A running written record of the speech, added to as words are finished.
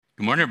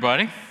Good morning,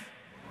 everybody.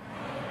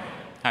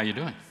 How you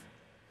doing?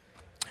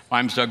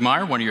 I'm Doug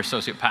Meyer, one of your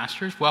associate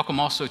pastors. Welcome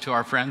also to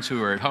our friends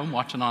who are at home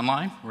watching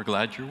online. We're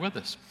glad you're with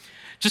us.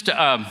 Just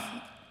a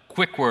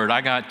quick word.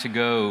 I got to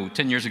go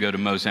 10 years ago to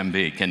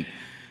Mozambique, and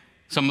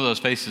some of those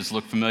faces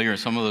look familiar, and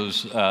some of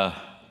those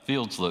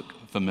fields look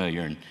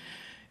familiar. And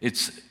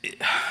it's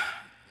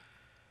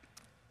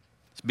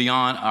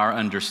beyond our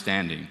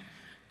understanding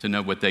to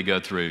know what they go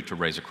through to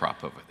raise a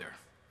crop over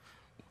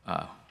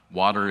there.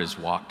 Water is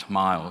walked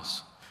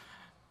miles,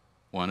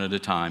 one at a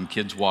time.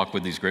 Kids walk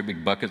with these great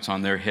big buckets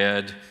on their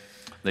head.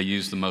 They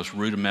use the most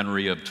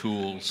rudimentary of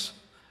tools.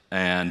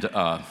 And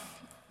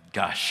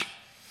gosh,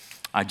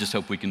 I just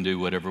hope we can do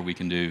whatever we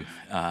can do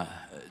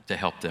to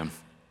help them.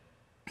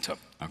 So,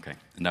 okay,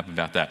 enough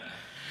about that.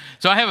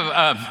 So I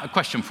have a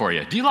question for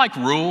you. Do you like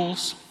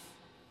rules?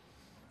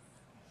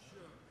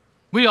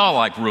 We all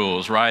like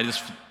rules, right?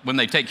 It's when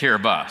they take care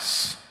of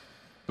us.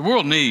 The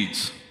world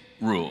needs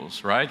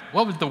rules, right?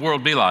 What would the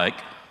world be like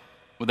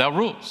without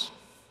rules?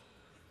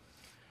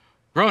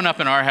 Growing up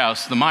in our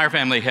house, the Meyer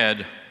family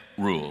had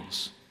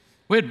rules.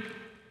 We had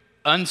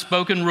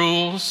unspoken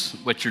rules,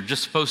 which you're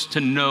just supposed to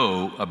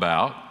know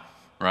about,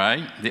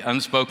 right? The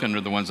unspoken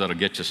are the ones that'll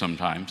get you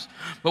sometimes.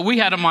 But we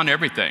had them on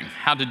everything.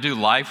 How to do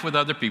life with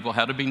other people,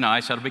 how to be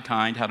nice, how to be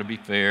kind, how to be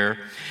fair,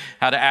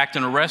 how to act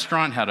in a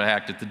restaurant, how to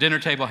act at the dinner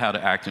table, how to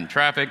act in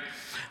traffic,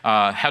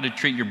 how to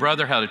treat your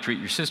brother, how to treat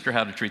your sister,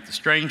 how to treat the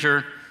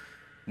stranger.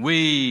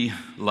 We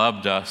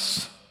loved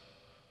us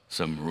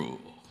some rules.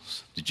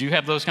 Did you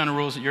have those kind of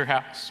rules at your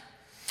house?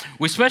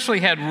 We especially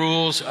had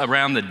rules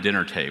around the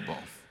dinner table.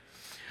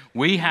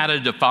 We had a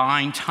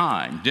defined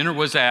time. Dinner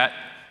was at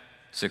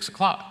 6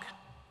 o'clock.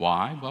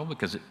 Why? Well,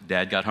 because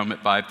Dad got home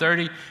at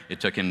 5:30. It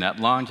took him that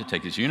long to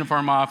take his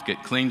uniform off,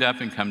 get cleaned up,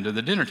 and come to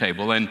the dinner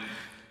table. And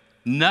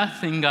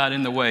nothing got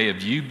in the way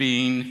of you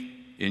being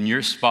in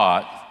your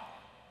spot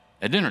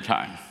at dinner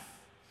time.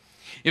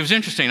 It was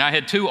interesting. I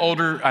had two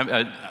older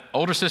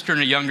sister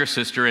and a younger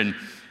sister, and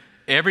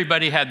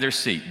everybody had their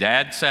seat.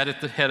 Dad sat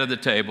at the head of the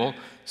table.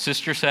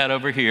 Sister sat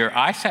over here.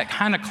 I sat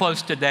kind of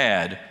close to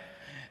Dad,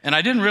 and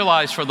I didn't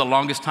realize for the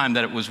longest time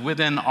that it was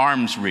within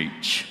arm's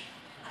reach.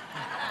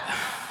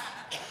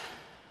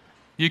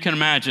 You can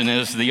imagine,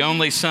 as the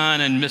only son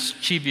and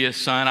mischievous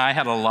son, I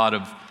had a lot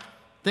of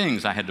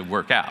things I had to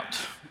work out,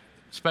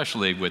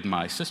 especially with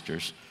my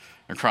sisters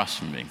across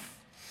from me.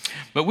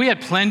 But we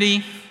had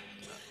plenty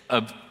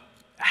of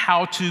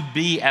how to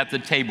be at the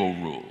table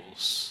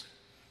rules.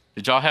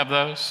 Did y'all have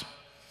those?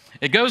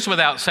 It goes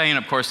without saying,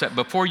 of course, that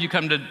before you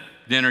come to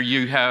dinner,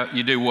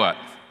 you do what?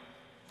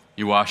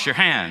 You wash your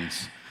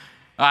hands.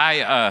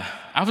 I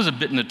was a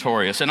bit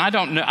notorious, and I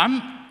don't know.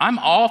 I'm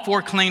all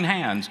for clean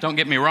hands. Don't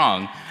get me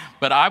wrong,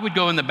 but I would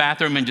go in the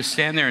bathroom and just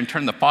stand there and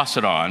turn the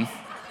faucet on.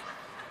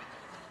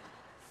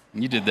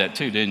 You did that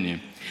too, didn't you?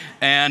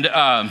 And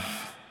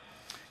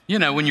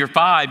when you're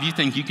 5, you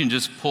think you can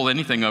just pull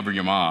anything over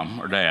your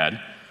mom or dad.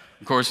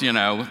 Of course,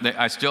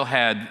 I still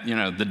had,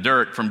 the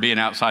dirt from being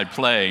outside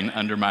playing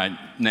under my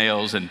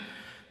nails, and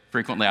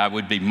frequently I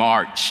would be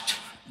marched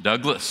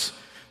Douglas.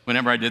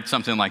 Whenever I did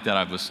something like that,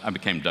 I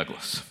became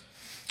Douglas.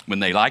 When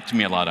they liked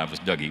me a lot, I was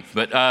Dougie.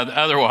 But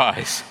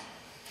otherwise,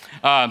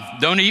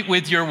 don't eat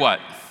with your what?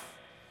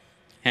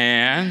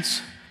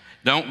 Hands.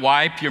 Don't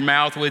wipe your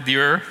mouth with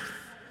your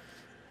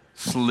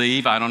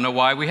sleeve. I don't know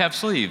why we have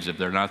sleeves if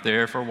they're not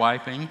there for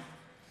wiping.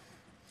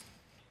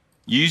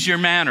 Use your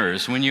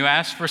manners. When you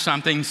ask for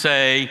something,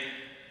 say,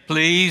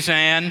 please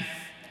and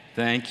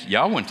thank you.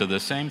 Y'all went to the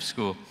same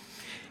school.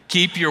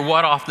 Keep your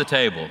what off the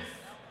table?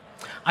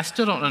 I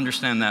still don't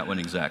understand that one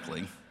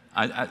exactly.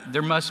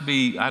 There must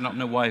be, I don't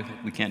know why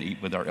we can't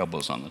eat with our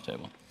elbows on the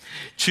table.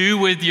 Chew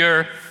with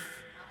your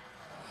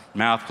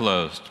mouth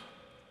closed.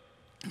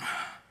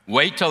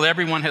 Wait till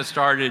everyone has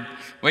started.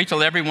 Wait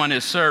till everyone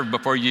is served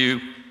before you.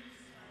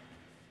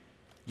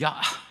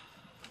 Yeah.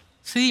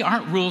 See,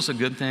 aren't rules a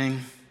good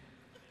thing?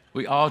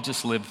 We all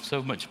just live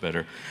so much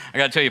better. I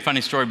got to tell you a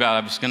funny story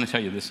I was going to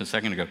tell you this a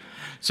second ago.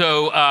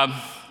 So,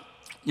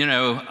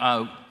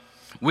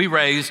 we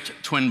raised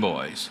twin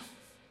boys.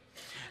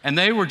 And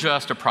they were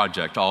just a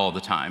project all the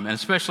time, and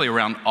especially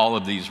around all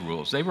of these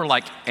rules. They were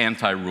like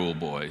anti-rule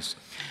boys.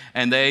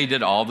 And they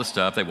did all the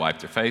stuff. They wiped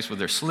their face with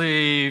their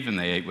sleeve, and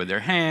they ate with their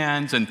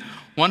hands. And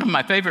one of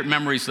my favorite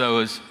memories,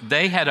 though, is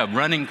they had a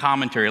running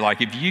commentary.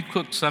 Like if you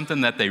cooked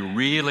something that they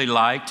really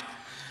liked,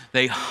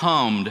 they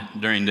hummed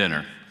during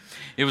dinner.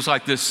 It was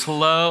like this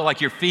slow,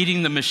 like you're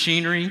feeding the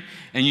machinery,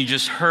 and you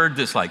just heard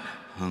this like,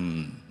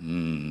 and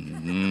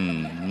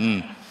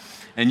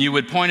you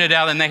would point it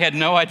out, and they had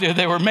no idea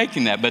they were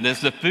making that. But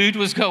as the food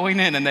was going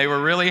in, and they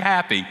were really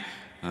happy,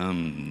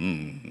 and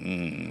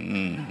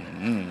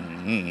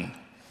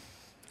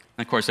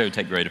of course, they would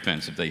take great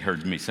offense if they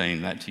heard me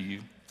saying that to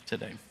you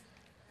today.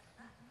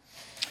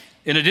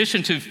 In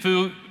addition to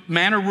food,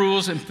 manner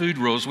rules and food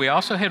rules, we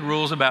also had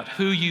rules about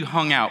who you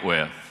hung out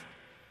with.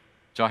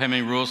 Did y'all have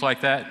any rules like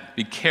that?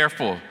 Be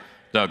careful,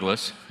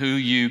 Douglas, who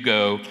you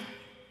go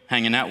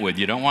hanging out with.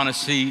 You don't want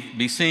to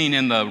be seen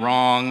in the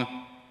wrong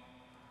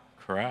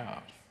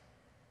crowd.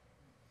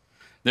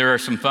 There are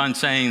some fun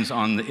sayings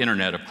on the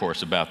internet, of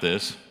course, about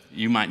this.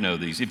 You might know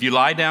these. If you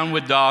lie down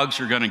with dogs,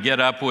 you're going to get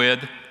up with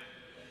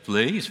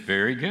fleas.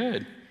 Very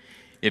good.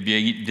 If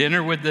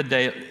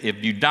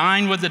you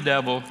dine with the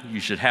devil, you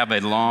should have a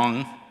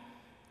long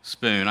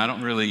spoon. I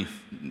don't really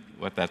know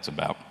what that's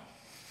about.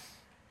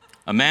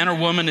 A man or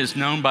woman is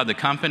known by the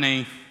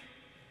company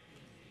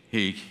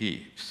he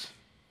keeps.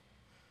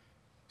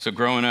 So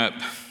growing up,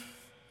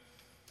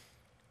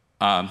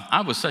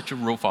 I was such a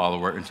rule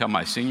follower until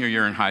my senior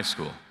year in high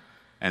school,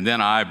 and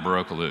then I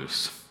broke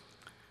loose.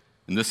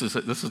 And this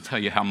will tell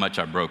you how much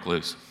I broke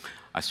loose.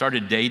 I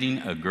started dating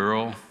a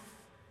girl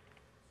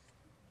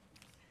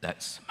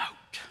that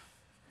smoked.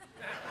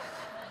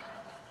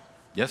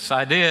 Yes,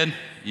 I did.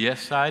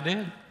 Yes, I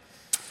did.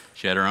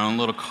 She had her own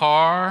little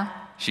car.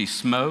 She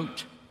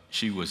smoked.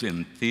 She was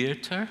in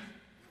theater.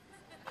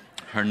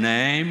 Her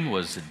name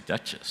was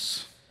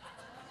Duchess.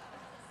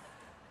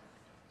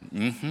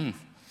 The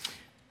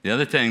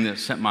other thing that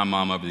sent my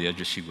mom over the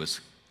edge is she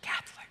was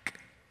Catholic.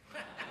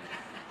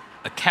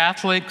 A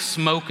Catholic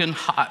smoking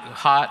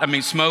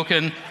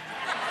smoking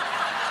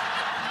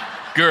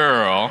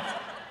girl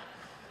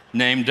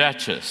named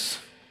Duchess.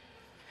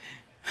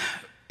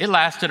 It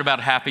lasted about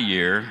half a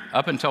year,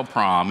 up until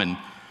prom, and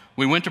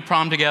we went to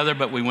prom together,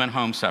 but we went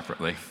home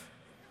separately.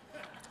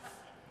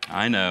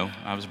 I know,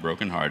 I was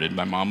brokenhearted.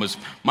 My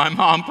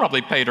mom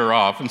probably paid her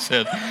off and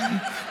said,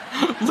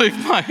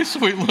 "Leave my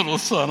sweet little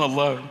son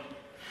alone."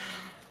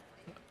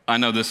 I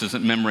know this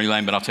isn't memory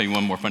lane, but I'll tell you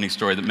one more funny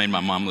story that made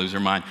my mom lose her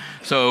mind.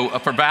 So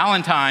for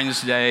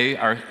Valentine's Day,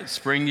 our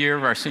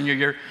senior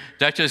year,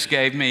 Duchess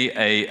gave me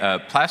a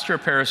plaster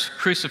of Paris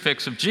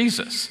crucifix of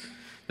Jesus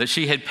that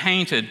she had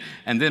painted,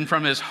 and then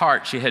from his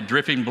heart, she had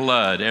dripping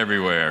blood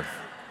everywhere.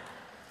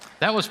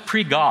 That was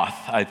pre-goth,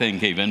 I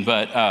think, even,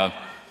 but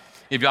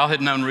if y'all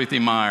had known Ruthie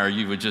Meyer,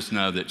 you would just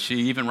know that she,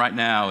 even right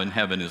now in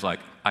heaven, is like,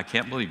 "I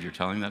can't believe you're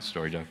telling that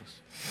story, Douglas."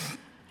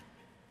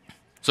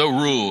 So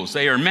rules,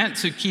 they are meant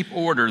to keep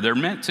order. They're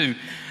meant to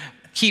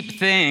keep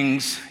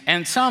things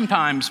and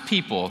sometimes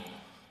people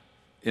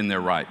in their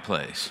right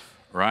place,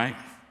 right?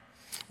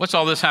 What's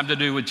all this have to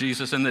do with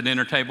Jesus and the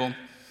dinner table?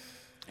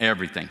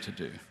 Everything to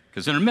do.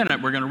 Because in a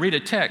minute, we're going to read a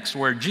text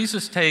where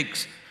Jesus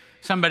takes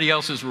somebody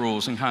else's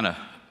rules and kind of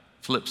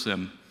flips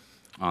them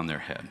on their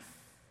head.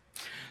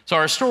 So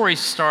our story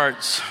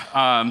starts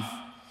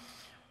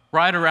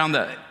right around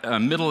the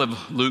middle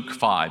of Luke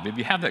 5. If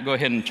you have that, go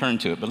ahead and turn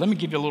to it. But let me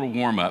give you a little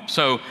warm-up.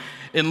 So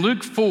in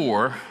Luke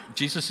 4,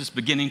 Jesus is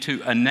beginning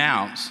to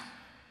announce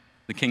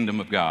the kingdom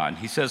of God.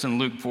 He says in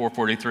Luke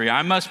 4:43,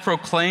 "I must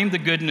proclaim the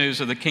good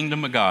news of the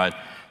kingdom of God,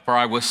 for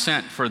I was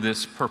sent for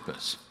this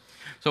purpose."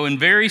 So in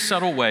very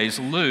subtle ways,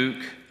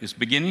 Luke is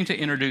beginning to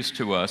introduce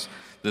to us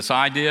this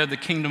idea of the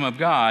kingdom of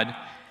God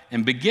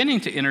and beginning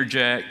to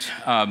interject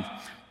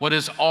what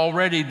is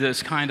already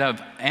this kind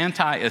of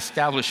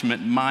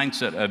anti-establishment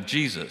mindset of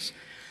Jesus.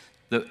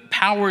 The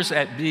powers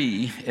that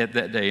be at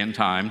that day and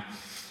time,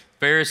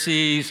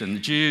 Pharisees and the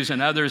Jews and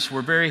others,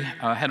 were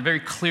had a very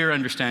clear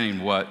understanding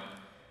of what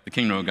the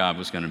kingdom of God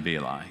was going to be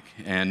like.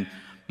 And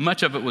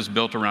much of it was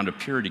built around a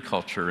purity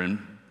culture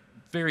and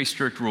very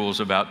strict rules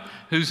about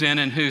who's in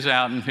and who's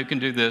out and who can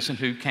do this and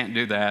who can't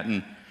do that.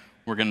 And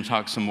we're going to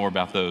talk some more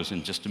about those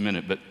in just a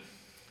minute. But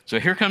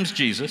so here comes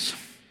Jesus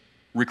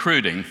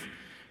recruiting.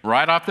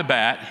 Right off the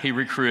bat, he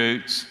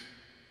recruits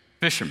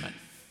fishermen.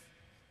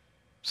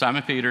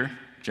 Simon Peter,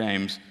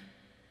 James,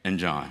 and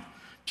John.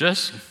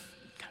 Just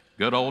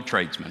good old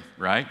tradesmen,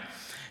 right?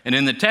 And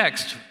in the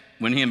text,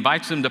 when he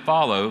invites them to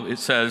follow, it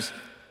says,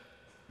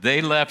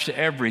 they left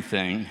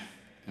everything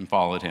and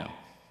followed him.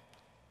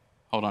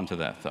 Hold on to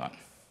that thought.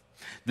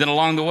 Then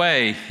along the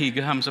way, he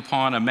comes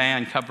upon a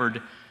man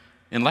covered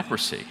in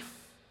leprosy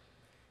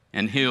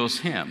and heals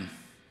him.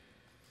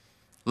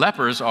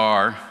 Lepers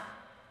are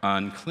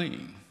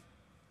unclean.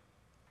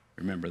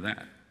 Remember that.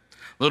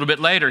 A little bit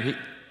later,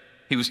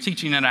 he was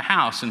teaching in a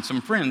house, and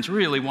some friends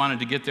really wanted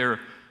to get their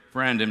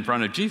friend in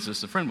front of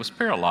Jesus. The friend was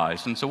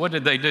paralyzed, and so what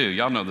did they do?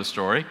 Y'all know the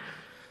story.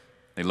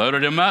 They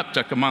loaded him up,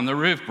 took him on the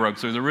roof, broke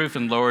through the roof,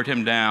 and lowered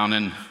him down,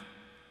 and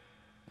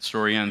the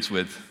story ends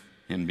with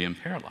him being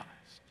paralyzed.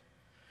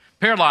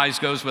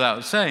 Paralyzed goes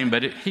without saying,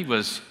 but he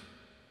was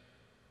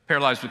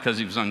paralyzed because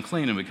he was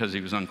unclean, and because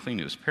he was unclean,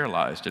 he was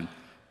paralyzed, and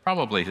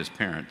probably his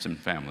parents and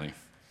family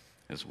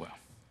as well.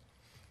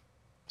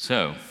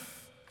 So,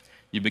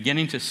 you're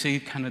beginning to see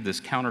kind of this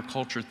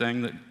counterculture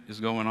thing that is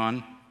going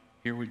on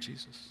here with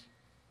Jesus?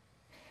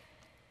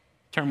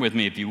 Turn with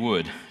me, if you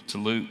would, to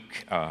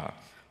Luke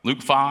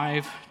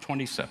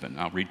 5:27.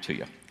 I'll read to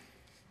you.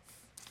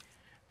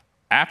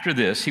 After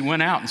this, he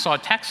went out and saw a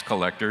tax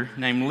collector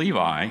named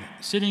Levi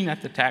sitting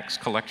at the tax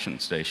collection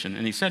station,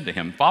 and he said to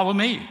him, "Follow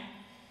me."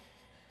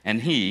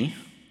 And he,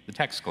 the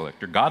tax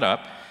collector, got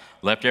up,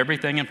 left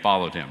everything, and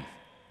followed him.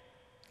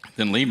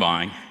 Then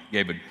Levi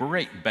gave a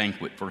great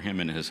banquet for him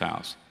in his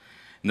house.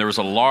 And there was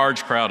a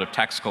large crowd of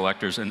tax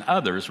collectors and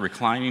others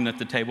reclining at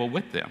the table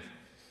with them.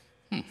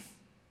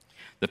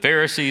 The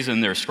Pharisees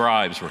and their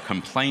scribes were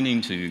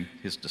complaining to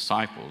his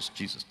disciples,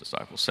 Jesus'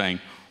 disciples,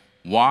 saying,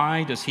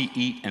 Why does he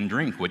eat and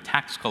drink with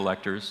tax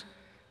collectors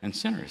and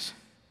sinners?"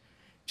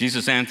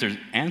 Jesus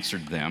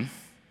answered them,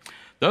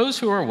 "Those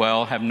who are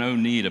well have no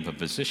need of a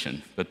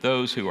physician, but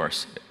those who are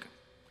sick.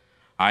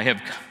 I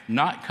have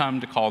not come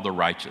to call the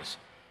righteous,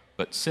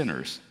 but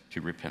sinners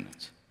to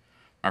repentance."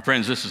 My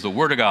friends, this is the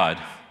word of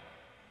God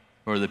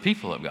for the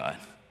people of God.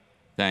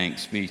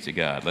 Thanks be to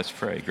God. Let's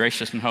pray.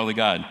 Gracious and holy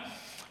God,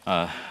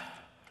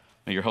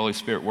 may your Holy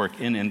Spirit work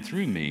in and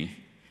through me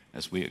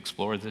as we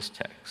explore this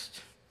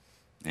text.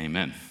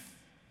 Amen.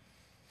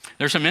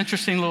 There's some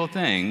interesting little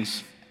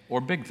things,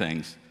 or big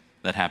things,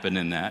 that happen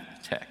in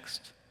that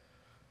text.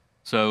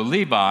 So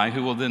Levi,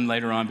 who will then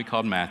later on be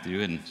called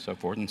Matthew, and so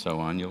forth and so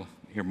on, you'll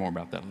hear more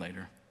about that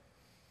later,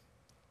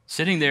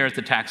 sitting there at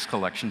the tax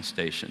collection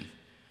station,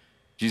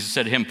 Jesus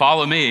said to him,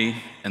 "Follow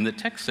me," and the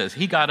text says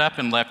he got up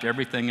and left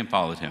everything and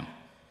followed him.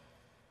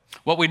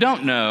 What we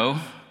don't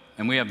know,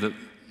 and we have the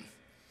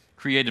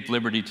creative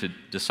liberty to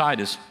decide,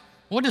 is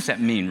what does that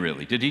mean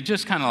really? Did he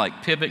just kind of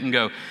like pivot and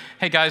go,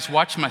 "Hey guys,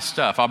 watch my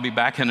stuff, I'll be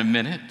back in a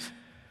minute"?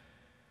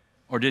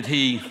 Or did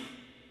he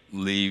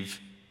leave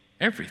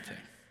everything?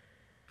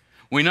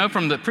 We know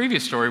from the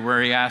previous story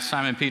where he asked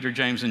Simon, Peter,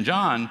 James, and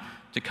John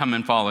to come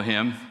and follow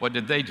him. What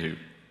did they do?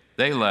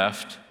 They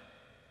left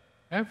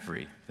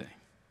everything.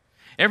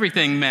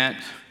 Everything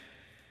meant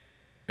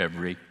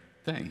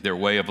everything. Their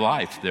way of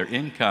life, their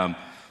income,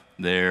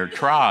 their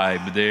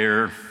tribe,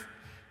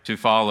 to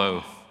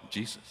follow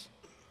Jesus.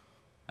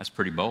 That's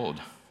pretty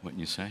bold, wouldn't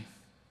you say?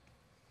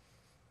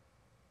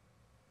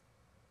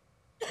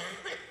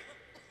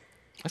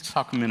 Let's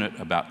talk a minute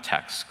about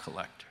tax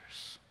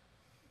collectors.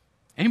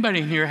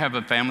 Anybody in here have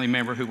a family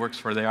member who works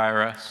for the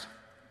IRS?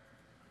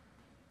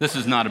 This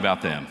is not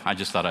about them. I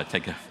just thought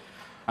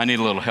I need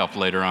a little help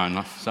later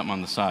on, something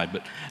on the side.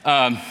 But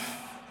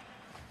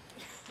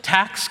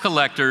tax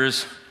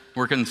collectors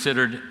were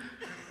considered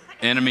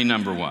enemy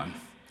number one.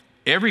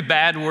 Every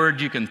bad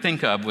word you can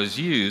think of was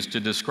used to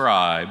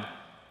describe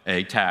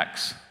a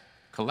tax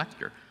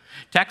collector.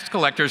 Tax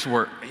collectors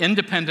were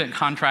independent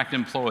contract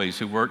employees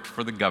who worked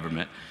for the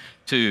government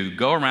to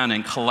go around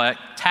and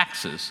collect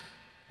taxes.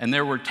 And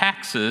there were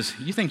taxes,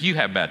 you think you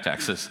have bad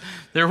taxes,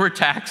 there were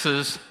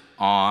taxes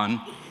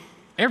on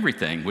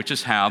everything, which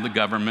is how the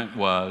government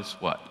was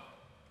what?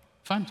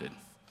 Funded.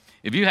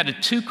 If you had a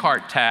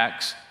 2-cart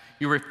tax,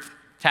 you were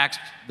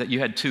taxed that you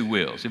had 2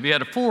 wheels. If you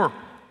had a 4-wheel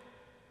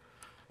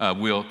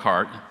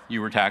cart,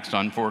 you were taxed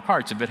on 4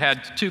 carts. If it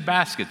had 2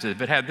 baskets, if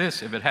it had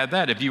this, if it had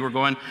that, if you were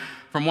going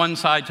from one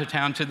side of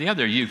town to the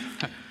other, you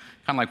kind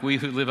of like we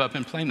who live up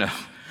in Plano.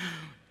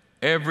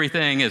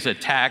 Everything is a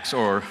tax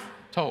or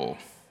toll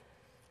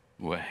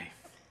way.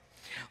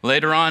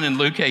 Later on in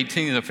Luke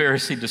 18, the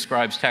Pharisee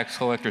describes tax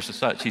collectors as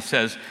such. He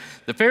says,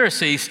 "The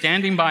Pharisee,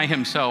 standing by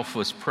himself,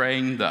 was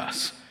praying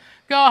thus,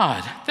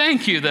 'God,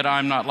 thank you that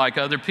I'm not like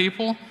other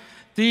people,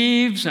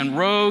 thieves and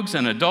rogues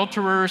and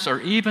adulterers,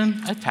 or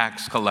even a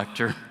tax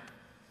collector.'"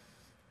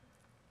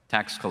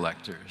 Tax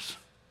collectors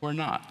were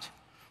not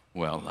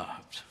well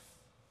loved.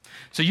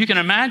 So you can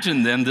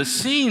imagine then the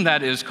scene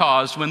that is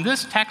caused when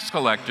this tax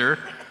collector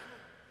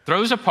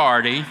throws a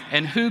party,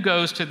 and who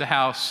goes to the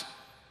house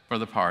for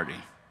the party,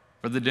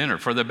 for the dinner,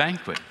 for the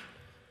banquet?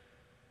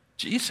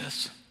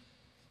 Jesus.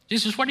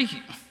 Jesus, what are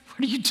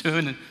you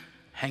doing and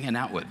hanging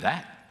out with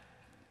that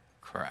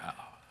crowd?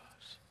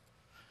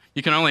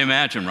 You can only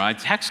imagine, right?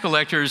 Tax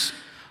collectors,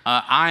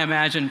 I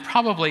imagine,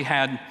 probably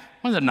had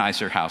one of the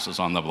nicer houses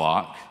on the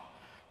block.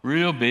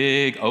 Real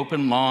big,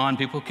 open lawn.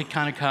 People could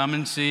kind of come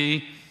and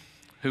see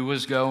who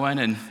was going.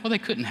 And, well, they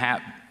couldn't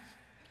help.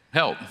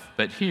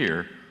 But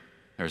here,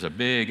 there's a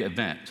big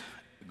event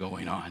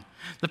going on.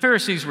 The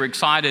Pharisees were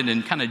excited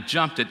and kind of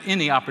jumped at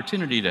any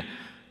opportunity to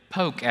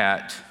poke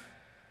at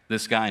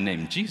this guy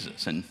named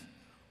Jesus. And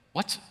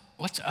what's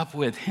up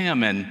with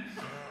him and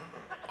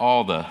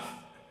all the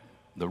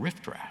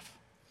riffraff?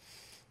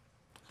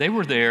 They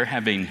were there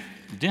having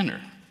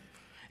dinner.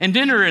 And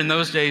dinner in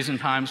those days and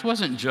times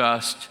wasn't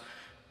just,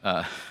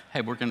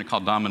 hey, we're going to call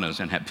Domino's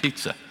and have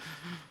pizza,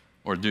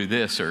 or do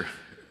this, or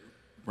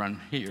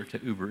run here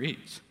to Uber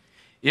Eats.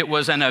 It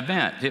was an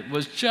event. It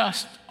was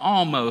just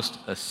almost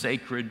a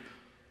sacred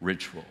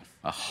ritual,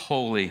 a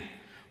holy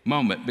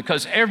moment,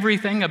 because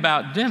everything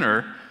about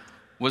dinner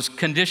was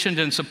conditioned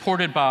and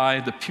supported by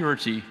the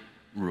purity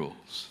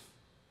rules.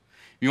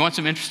 If you want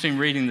some interesting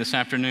reading this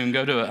afternoon,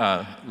 go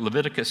to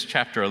Leviticus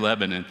chapter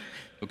 11, and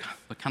we'll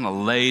kind of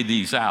lay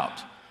these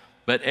out.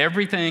 But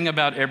everything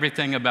about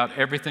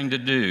everything to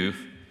do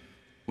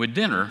with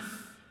dinner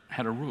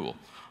had a rule,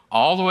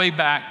 all the way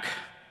back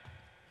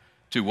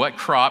to what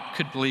crop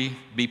could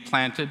be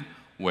planted,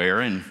 where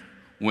and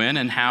when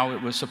and how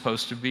it was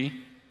supposed to be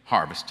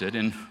harvested,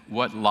 and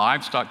what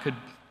livestock could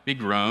be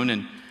grown,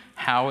 and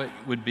how it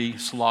would be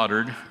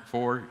slaughtered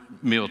for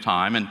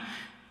mealtime, and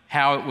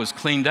how it was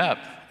cleaned up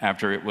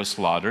after it was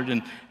slaughtered,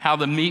 and how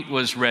the meat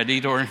was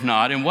readied or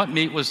not, and what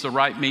meat was the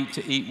right meat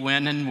to eat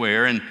when and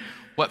where, and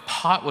what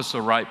pot was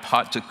the right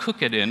pot to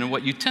cook it in, and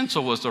what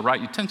utensil was the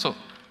right utensil.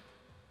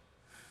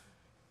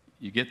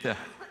 You get the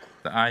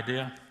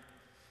idea?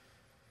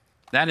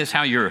 That is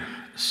how your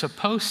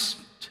supposed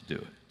to do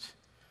it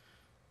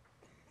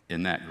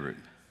in that group.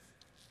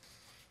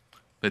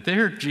 But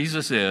there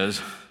Jesus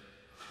is,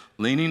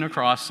 leaning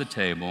across the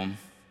table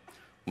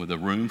with a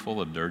room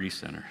full of dirty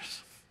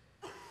sinners.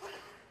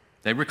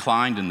 They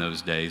reclined in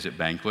those days at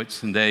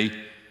banquets, and they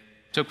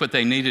took what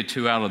they needed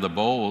to out of the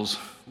bowls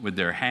with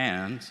their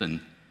hands, and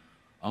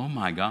oh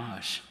my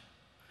gosh,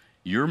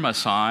 your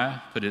Messiah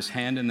put his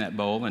hand in that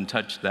bowl and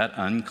touched that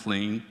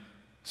unclean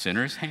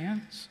sinner's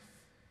hands?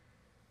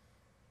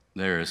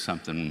 There is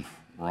something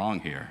wrong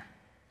here,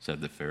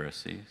 said the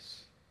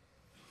Pharisees.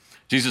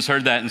 Jesus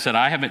heard that and said,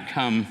 I haven't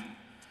come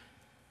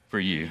for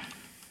you.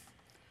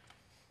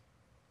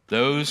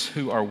 Those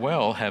who are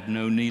well have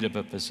no need of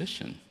a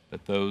physician,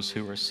 but those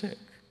who are sick.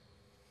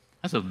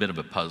 That's a bit of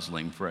a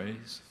puzzling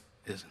phrase,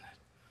 isn't it?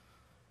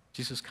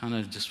 Jesus kind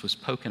of just was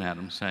poking at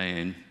them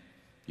saying,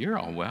 you're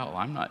all well.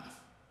 I'm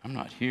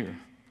not here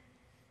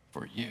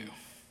for you.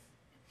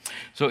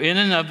 So in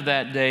and of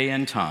that day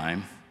and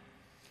time,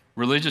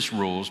 religious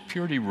rules,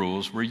 purity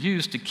rules, were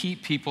used to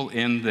keep people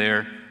in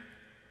their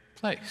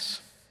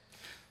place.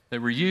 They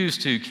were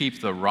used to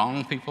keep the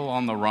wrong people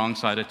on the wrong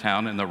side of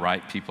town and the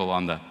right people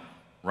on the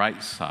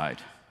right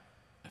side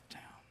of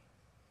town.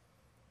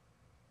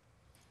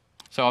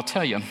 So I'll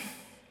tell you,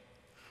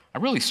 I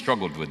really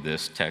struggled with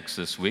this text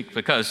this week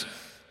because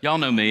y'all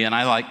know me and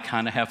I like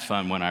kind of have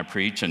fun when I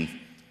preach, and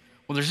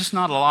well, there's just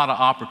not a lot of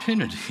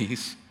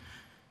opportunities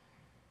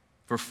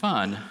for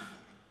fun.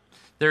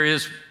 There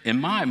is,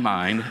 in my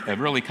mind, a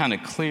really kind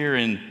of clear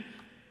and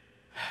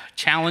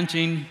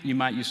challenging, you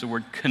might use the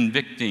word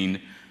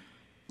convicting,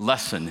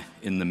 lesson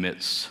in the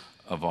midst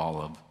of all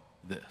of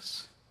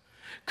this.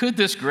 Could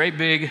this great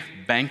big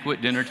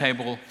banquet dinner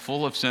table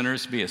full of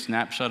sinners be a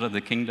snapshot of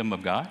the kingdom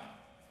of God?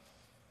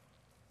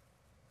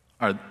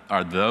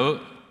 Are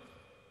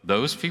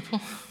those people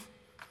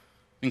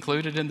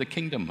included in the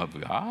kingdom of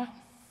God?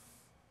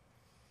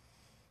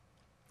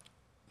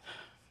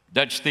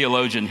 Dutch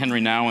theologian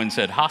Henry Nouwen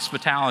said,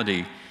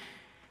 hospitality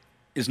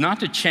is not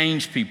to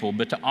change people,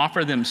 but to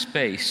offer them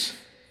space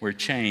where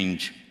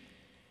change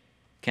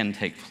can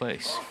take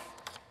place.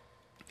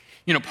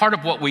 You know, part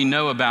of what we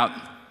know about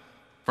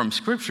from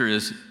Scripture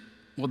is,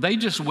 well, they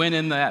just went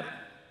in that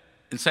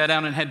and sat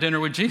down and had dinner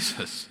with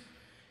Jesus.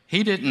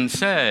 He didn't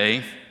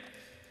say,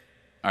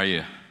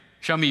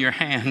 show me your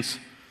hands.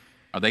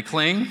 Are they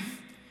clean?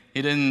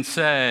 He didn't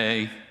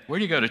say, where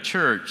do you go to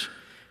church?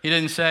 He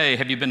didn't say,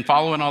 have you been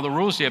following all the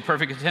rules? Do you have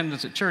perfect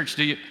attendance at church?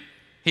 He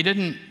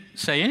didn't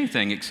say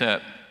anything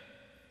except,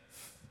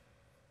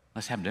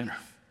 let's have dinner.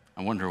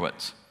 I wonder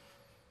what's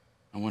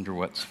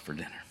for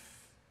dinner.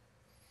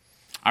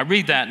 I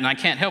read that and I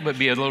can't help but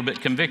be a little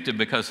bit convicted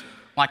because,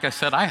 like I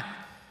said, I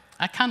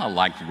kind of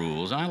like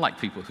rules, and I like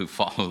people who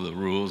follow the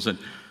rules. And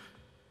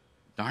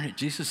darn it,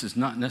 Jesus is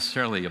not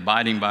necessarily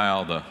abiding by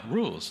all the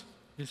rules,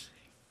 is he?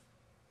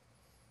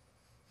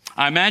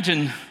 I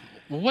imagine,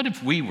 well, what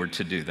if we were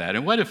to do that?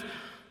 And what if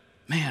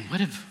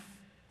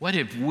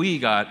we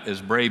got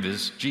as brave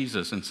as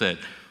Jesus and said,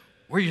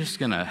 we're just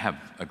going to have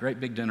a great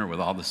big dinner with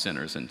all the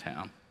sinners in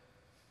town?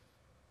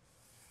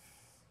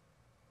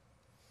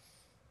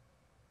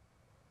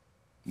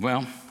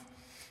 Well,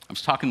 I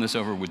was talking this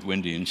over with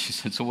Wendy, and she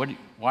said, so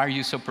why are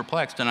you so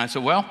perplexed? And I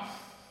said, well,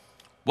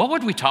 what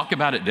would we talk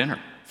about at dinner?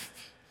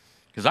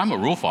 Because I'm a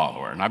rule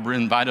follower, and I've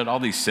invited all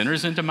these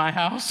sinners into my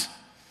house.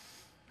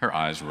 Her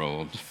eyes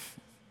rolled.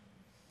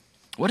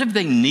 What if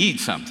they need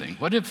something?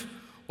 What if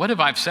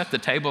I've set the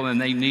table and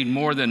they need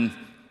more than,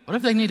 what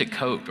if they need a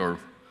coat? Or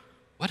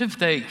what if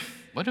they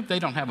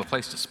don't have a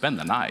place to spend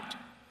the night?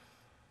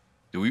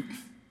 We're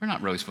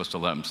not really supposed to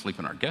let them sleep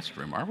in our guest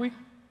room, are we?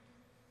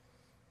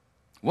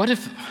 What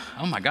if,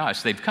 oh my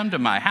gosh, they've come to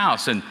my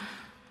house and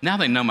now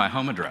they know my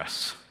home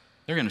address.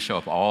 They're going to show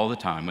up all the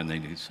time when they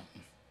need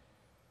something.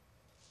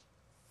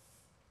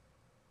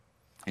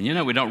 And you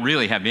know, we don't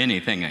really have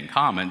anything in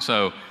common,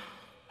 so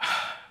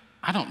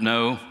I don't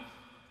know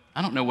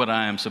what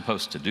I am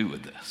supposed to do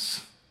with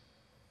this.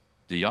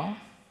 Do y'all?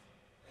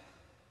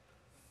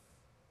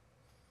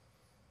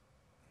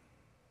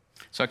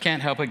 So I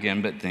can't help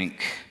again but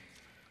think,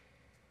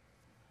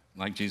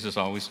 like Jesus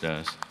always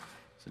does,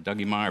 so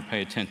Dougie Meyer,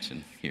 pay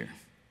attention here.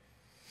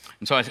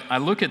 And so I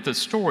look at the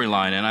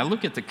storyline and I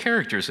look at the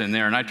characters in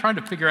there and I try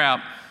to figure out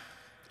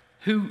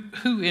who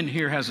in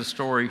here has a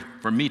story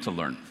for me to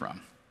learn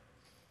from.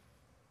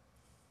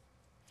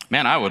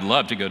 Man, I would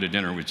love to go to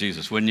dinner with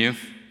Jesus, wouldn't you?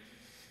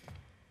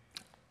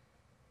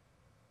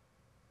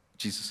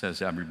 Jesus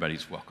says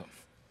everybody's welcome.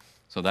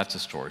 So that's a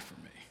story for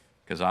me,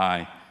 because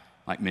I,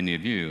 like many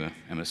of you,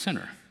 am a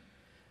sinner.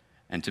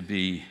 And to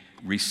be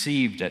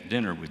received at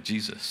dinner with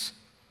Jesus,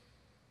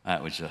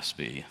 that would just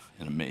be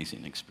an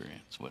amazing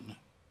experience, wouldn't it?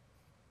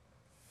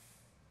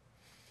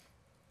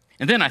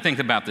 And then I think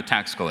about the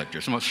tax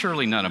collectors. Well,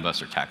 surely none of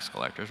us are tax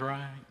collectors,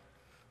 right?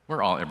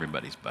 We're all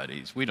everybody's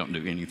buddies. We don't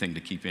do anything to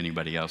keep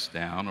anybody else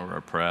down or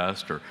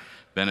oppressed or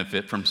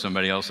benefit from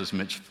somebody else's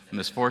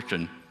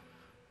misfortune.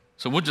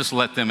 So we'll just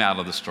let them out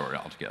of the story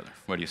altogether.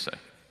 What do you say?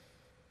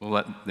 We'll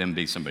let them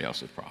be somebody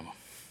else's problem.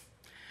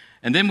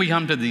 And then we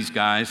come to these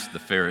guys, the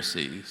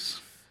Pharisees.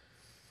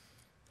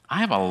 I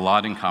have a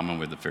lot in common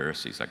with the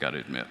Pharisees, I got to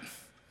admit.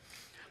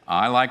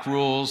 I like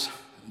rules,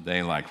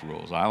 they like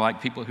rules. I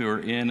like people who are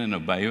in and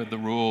obey the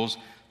rules.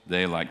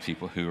 They like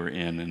people who are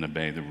in and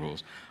obey the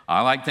rules.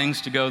 I like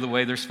things to go the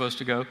way they're supposed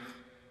to go.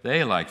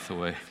 They like the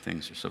way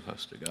things are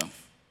supposed to go.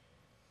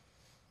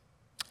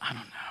 I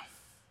don't know.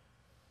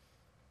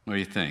 What do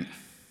you think?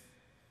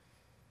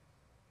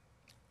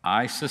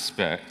 I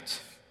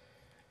suspect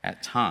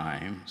at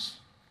times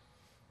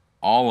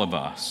all of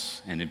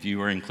us, and if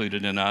you are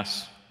included in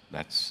us,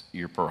 that's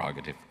your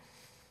prerogative,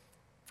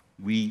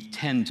 we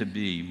tend to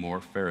be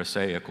more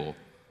Pharisaical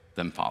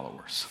than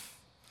followers.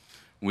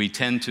 We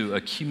tend to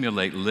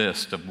accumulate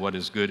lists of what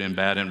is good and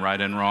bad and right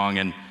and wrong,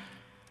 and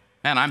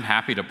I'm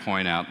happy to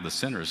point out the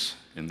sinners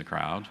in the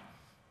crowd.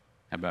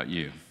 How about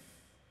you?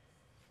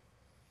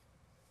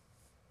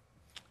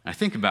 I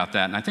think about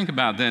that, and I think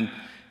about then,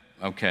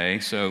 okay,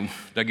 so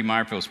Dougie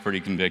Meyer feels pretty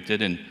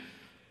convicted, and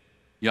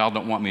y'all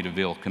don't want me to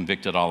feel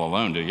convicted all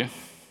alone, do you?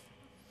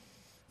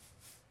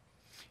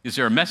 Is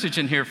there a message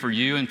in here for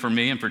you and for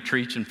me and for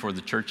Treach and for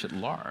the church at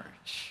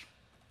large?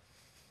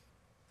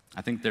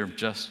 I think there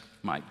just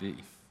might be.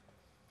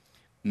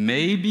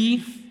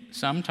 Maybe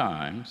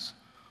sometimes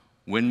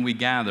when we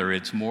gather,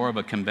 it's more of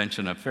a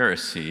convention of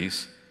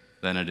Pharisees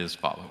than it is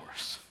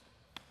followers.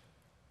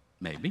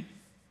 Maybe.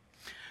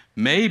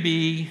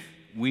 Maybe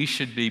we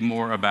should be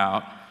more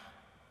about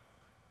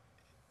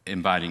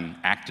inviting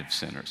active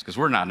sinners, because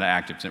we're not an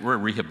active sinner, we're a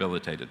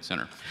rehabilitated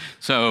sinner.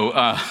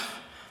 So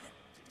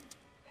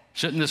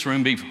shouldn't this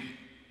room be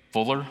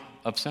fuller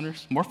of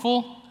sinners? More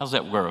full? How's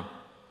that word?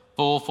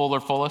 Full, fuller,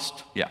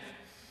 fullest? Yeah,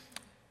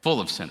 full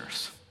of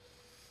sinners.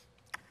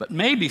 But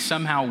maybe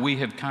somehow we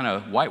have kind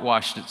of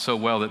whitewashed it so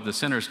well that the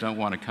sinners don't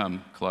want to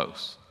come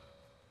close.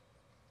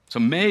 So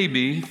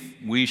maybe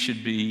we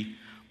should be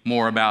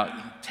more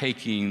about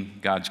taking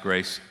God's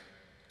grace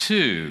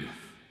to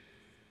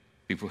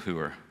people who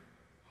are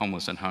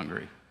homeless and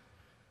hungry.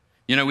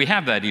 You know, we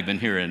have that even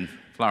here in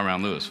Flower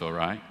Mound, Louisville,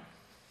 right?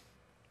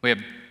 We have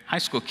high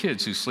school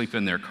kids who sleep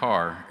in their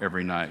car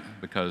every night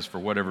because for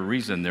whatever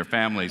reason, their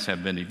families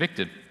have been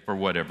evicted for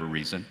whatever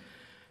reason.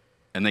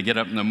 And they get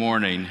up in the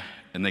morning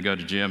and they go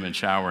to gym and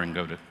shower and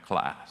go to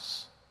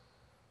class.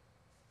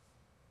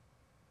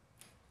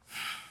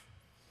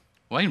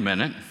 Wait a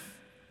minute.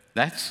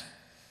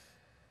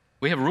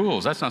 We have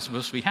rules. That's not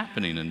supposed to be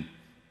happening in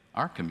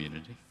our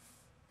community.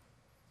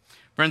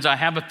 Friends, I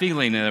have a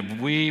feeling that if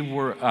we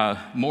were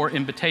more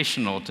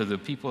invitational to the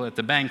people at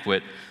the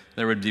banquet,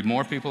 there would be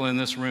more people in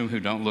this room who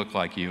don't look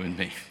like you and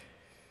me.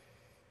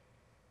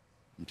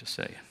 I'm just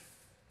saying.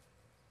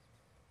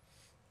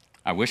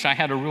 I wish I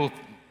had a real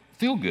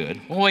feel good.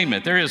 Well, wait a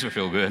minute, there is a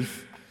feel good.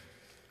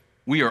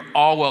 We are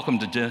all welcome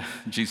to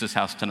Jesus'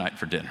 house tonight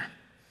for dinner.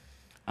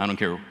 I don't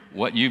care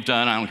what you've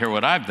done, I don't care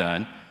what I've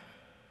done.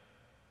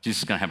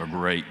 Jesus is going to have a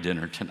great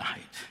dinner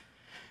tonight.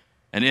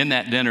 And in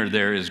that dinner,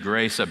 there is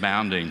grace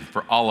abounding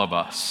for all of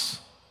us,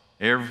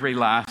 every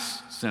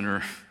last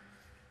sinner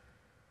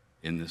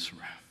in this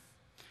room.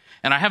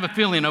 And I have a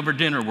feeling over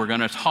dinner we're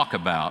going to talk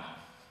about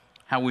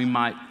how we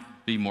might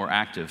be more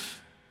active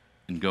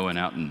in going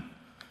out and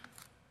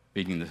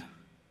feeding the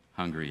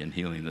hungry and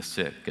healing the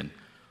sick and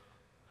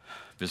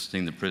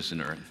visiting the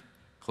prisoner and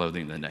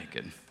clothing the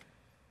naked.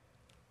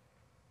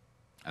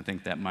 I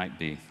think that might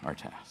be our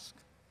task.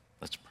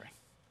 Let's pray.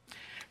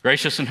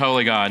 Gracious and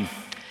holy God,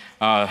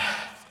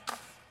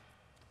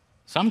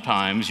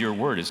 sometimes your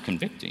word is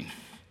convicting.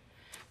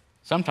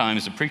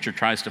 Sometimes the preacher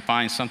tries to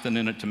find something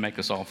in it to make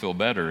us all feel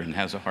better and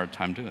has a hard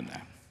time doing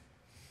that.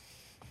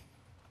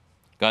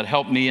 God,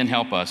 help me and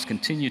help us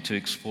continue to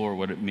explore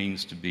what it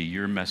means to be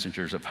your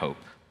messengers of hope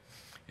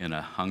in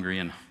a hungry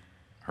and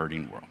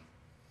hurting world.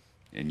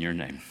 In your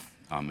name,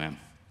 amen.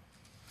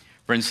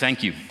 Friends,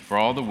 thank you for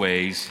all the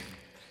ways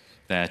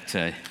that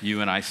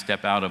you and I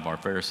step out of our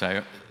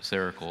pharisaical,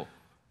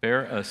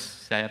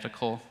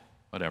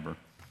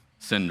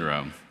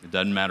 syndrome. It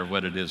doesn't matter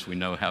what it is, we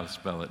know how to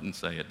spell it and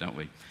say it, don't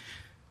we?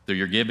 Through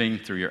your giving,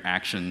 through your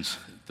actions,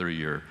 through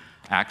your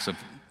acts of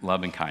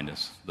love and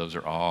kindness, those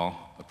are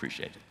all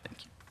appreciated.